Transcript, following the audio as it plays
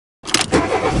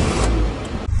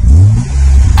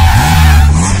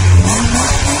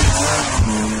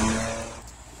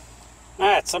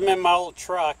So I'm in my old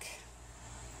truck,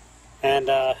 and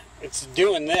it's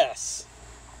doing this.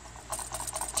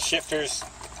 Shifters,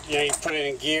 you know, you put it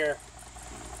in gear,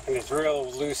 and it's real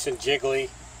loose and jiggly,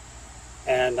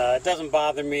 and it doesn't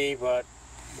bother me, but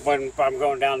when I'm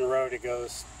going down the road it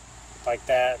goes like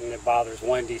that, and it bothers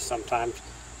Wendy sometimes.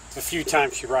 It's a few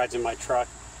times she rides in my truck.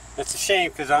 It's a shame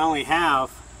because I only have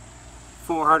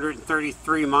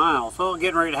 433 miles. Well,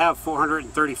 getting ready to have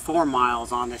 434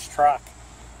 miles on this truck.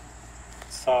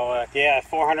 So yeah,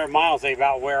 400 miles they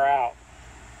about wear out.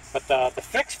 But the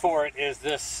fix for it is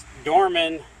this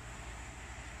Dorman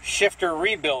shifter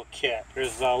rebuild kit.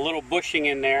 There's a little bushing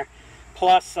in there.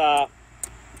 Plus,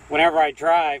 whenever I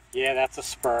drive, yeah, that's a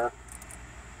spur.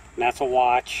 And that's a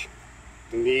watch.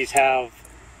 And these have,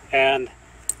 and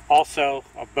also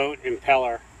a boat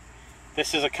impeller.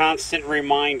 This is a constant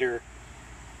reminder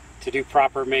to do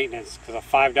proper maintenance, because a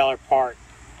 $5 part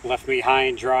left me high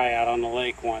and dry out on the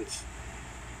lake once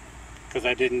because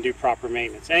I didn't do proper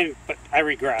maintenance. But I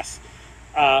regress.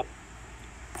 There's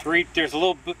a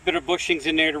little bit of bushings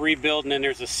in there to rebuild, and then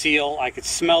there's a seal. I could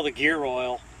smell the gear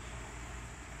oil,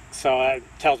 so that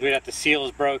tells me that the seal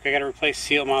is broke. I got to replace the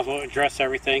seal. Might as well address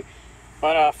everything.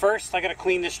 But first, I got to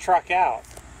clean this truck out.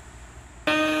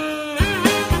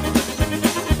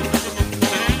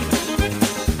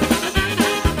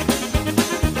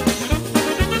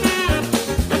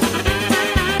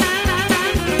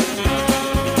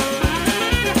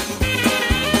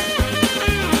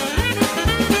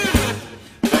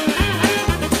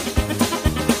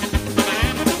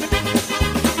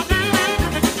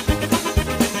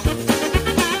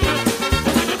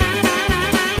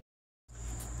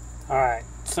 Alright,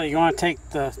 so you want to take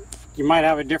you might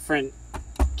have a different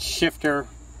shifter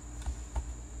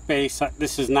base.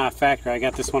 This is not factory. I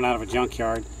got this one out of a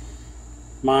junkyard.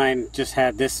 Mine just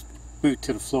had this boot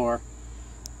to the floor.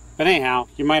 But anyhow,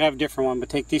 you might have a different one. But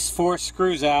take these 4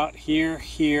 screws out,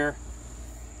 here,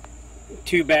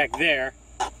 2 back there.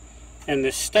 And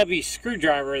the stubby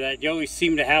screwdriver that you always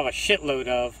seem to have a shitload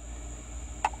of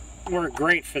work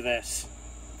great for this.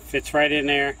 Fits right in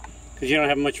there, because you don't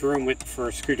have much room for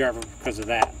a screwdriver because of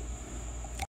that.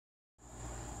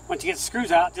 Once you get the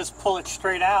screws out, just pull it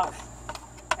straight out,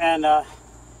 and yeah,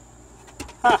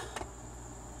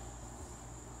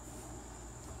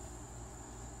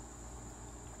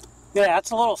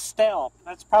 that's a little stale.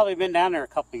 That's probably been down there a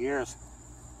couple of years.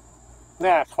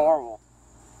 Yeah, it's horrible.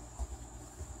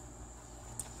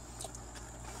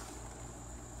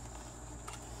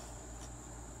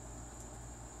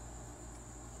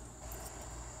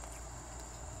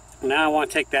 Now I want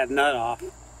to take that nut off.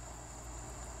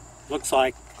 Looks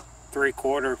like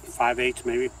 3/4, 5/8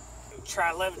 maybe.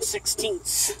 Try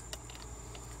 11/16.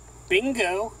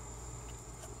 Bingo.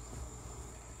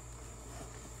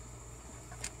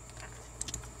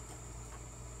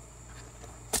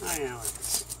 Oh yeah,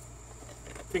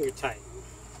 finger tight.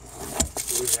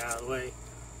 Move it out of the way.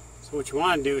 So what you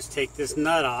want to do is take this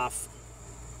nut off.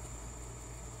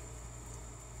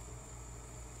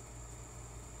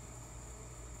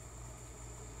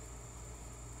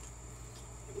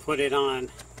 Put it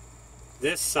on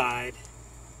this side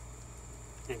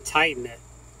and tighten it,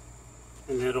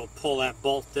 and it'll pull that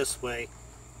bolt this way,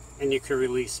 and you can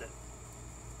release it.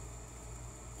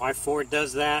 Why Ford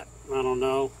does that, I don't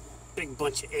know. Big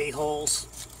bunch of a-holes.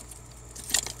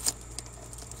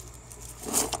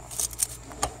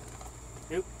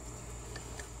 Nope.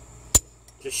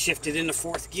 Just shifted into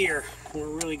 4th gear. We're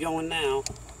really going now.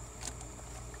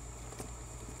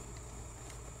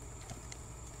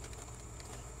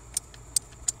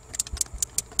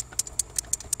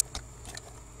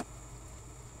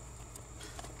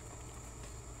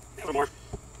 A little more.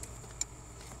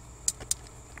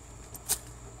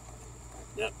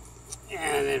 Yep.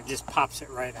 And it just pops it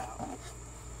right out.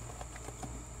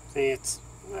 See, it's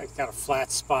got a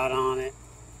flat spot on it.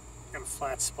 Got a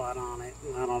flat spot on it.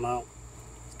 I don't know.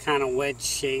 It's kind of wedge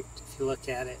shaped if you look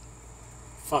at it.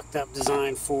 Fucked up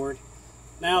design Ford.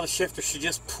 Now the shifter should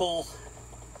just pull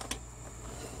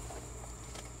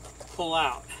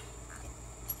out.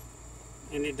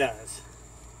 And it does.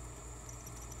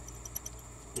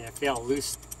 Yeah, if you all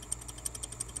loose,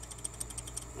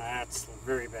 that's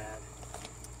very bad.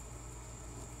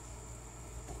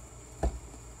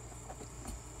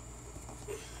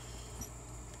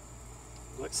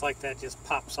 Looks like that just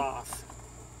pops off.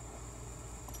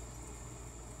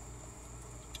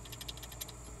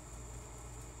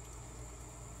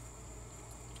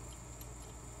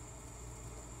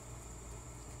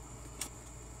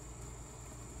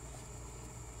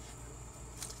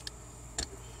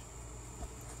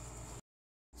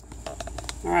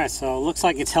 Alright, so it looks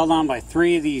like it's held on by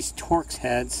 3 of these Torx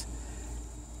heads.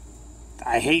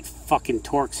 I hate fucking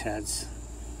Torx heads.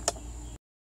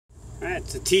 Alright,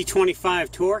 it's a T25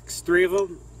 Torx, 3 of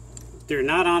them. They're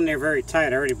not on there very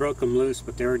tight. I already broke them loose,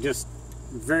 but they were just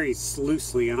very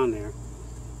loosely on there.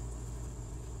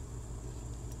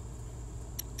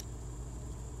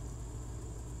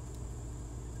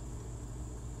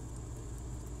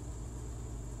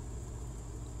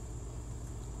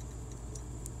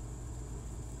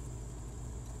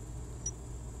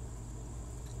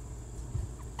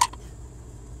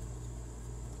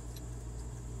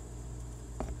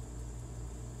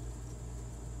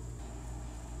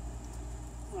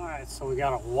 Alright, so we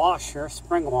got a washer,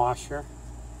 spring washer,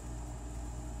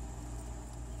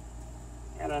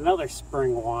 and another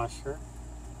spring washer,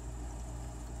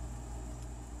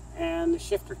 and the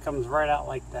shifter comes right out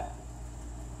like that.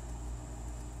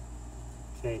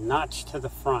 Okay, notch to the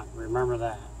front, remember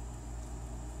that.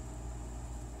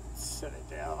 Set it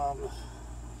down on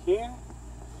here.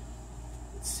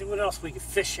 Let's see what else we can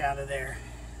fish out of there.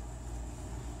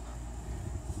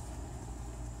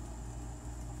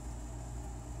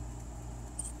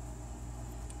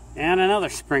 And another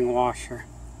spring washer.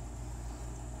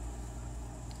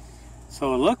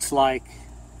 So it looks like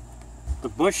the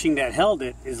bushing that held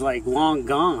it is like long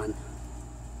gone.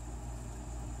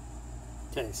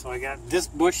 Okay, so I got this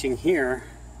bushing here.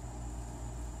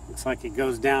 Looks like it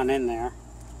goes down in there.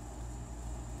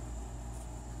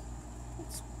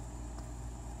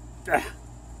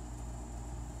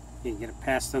 You get it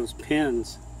past those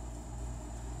pins.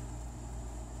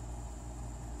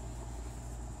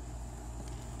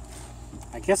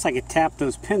 I guess I could tap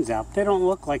those pins out. They don't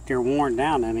look like they're worn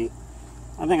down any.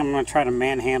 I think I'm going to try to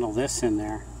manhandle this in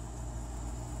there.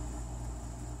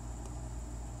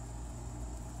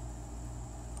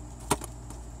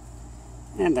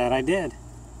 And that I did.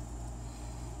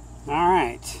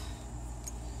 Alright.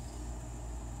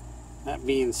 That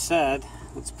being said,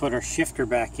 let's put our shifter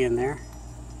back in there.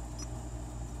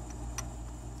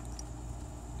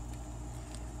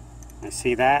 I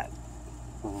see that.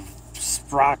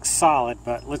 Rock solid,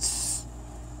 but let's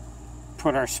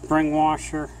put our spring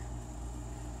washer.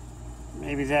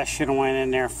 Maybe that should have went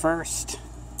in there first.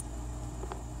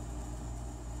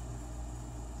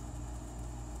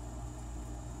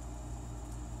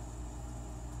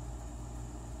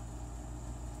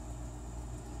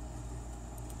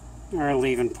 Or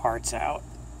leaving parts out.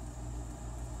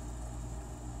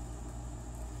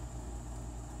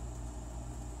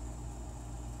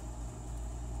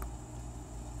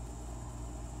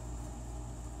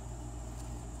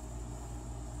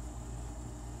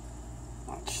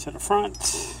 To the front.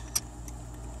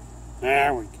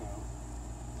 There we go.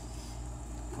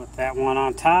 Put that one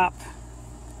on top.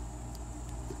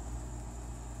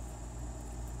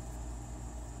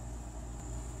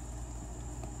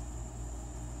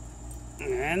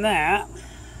 And that.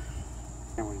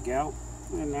 There we go.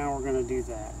 And now we're going to do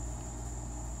that.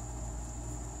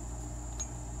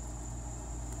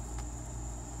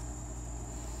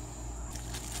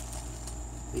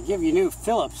 They give you new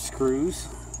Phillips screws.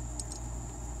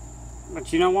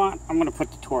 But you know what? I'm going to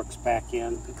put the Torx back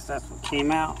in because that's what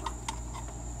came out.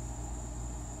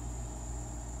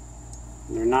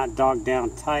 They're not dogged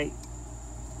down tight.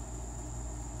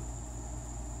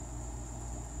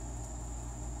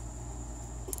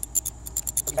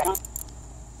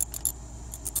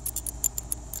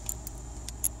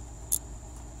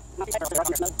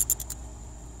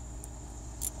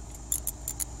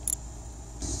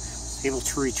 Able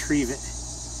to retrieve it.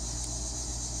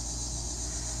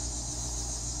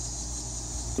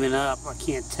 Up, I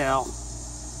can't tell.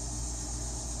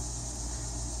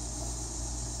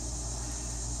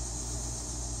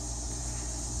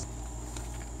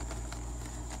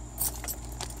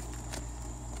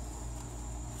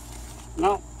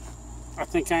 No, I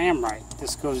think I am right.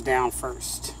 This goes down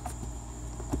first.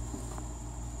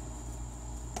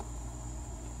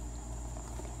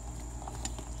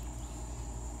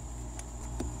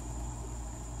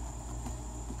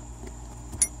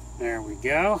 There we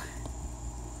go.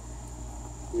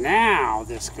 Now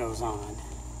this goes on.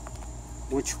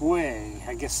 Which way?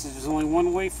 I guess there's only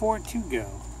one way for it to go.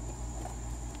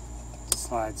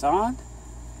 Slides on.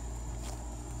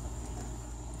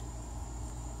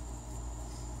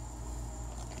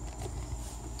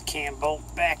 Cam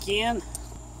bolt back in.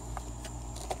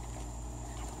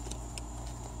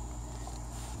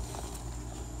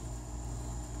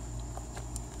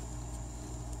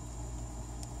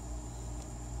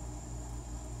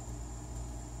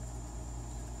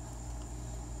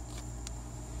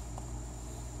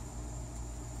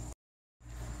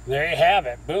 There you have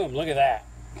it. Boom, look at that.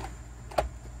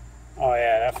 Oh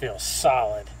yeah, that feels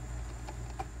solid.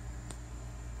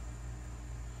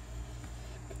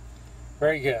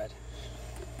 Very good.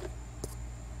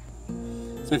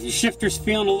 So if your shifter's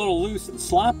feeling a little loose and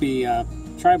sloppy,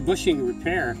 try bushing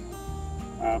repair.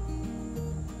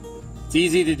 It's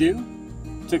easy to do.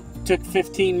 Took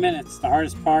 15 minutes. The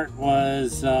hardest part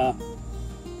was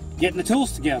getting the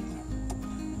tools together.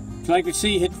 If you like what you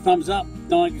see, hit the thumbs up.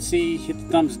 Don't like what you see, hit the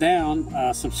thumbs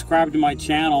down. Subscribe to my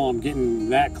channel. I'm getting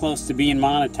that close to being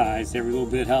monetized. Every little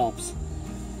bit helps.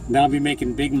 And then I'll be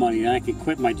making big money, and I can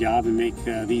quit my job and make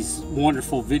these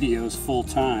wonderful videos full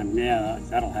time. Yeah,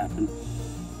 that'll happen.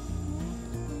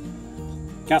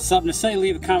 Got something to say?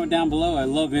 Leave a comment down below. I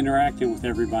love interacting with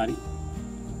everybody.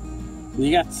 And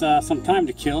you got some time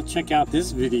to kill, check out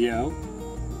this video.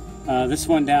 This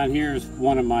one down here is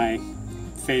one of my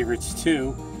favorites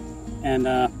too. And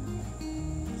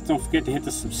don't forget to hit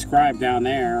the subscribe down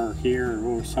there, or here,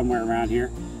 or somewhere around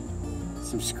here.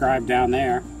 Subscribe down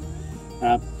there.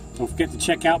 Don't forget to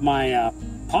check out my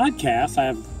podcast. I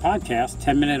have a podcast,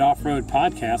 10-minute off-road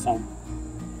podcast. I'll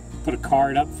put a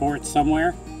card up for it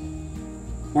somewhere.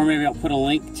 Or maybe I'll put a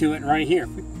link to it right here.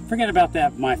 Forget about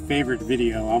that, my favorite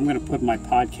video. I'm going to put my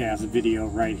podcast video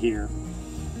right here.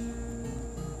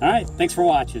 Alright, thanks for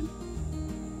watching.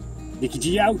 Nikki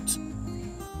G out.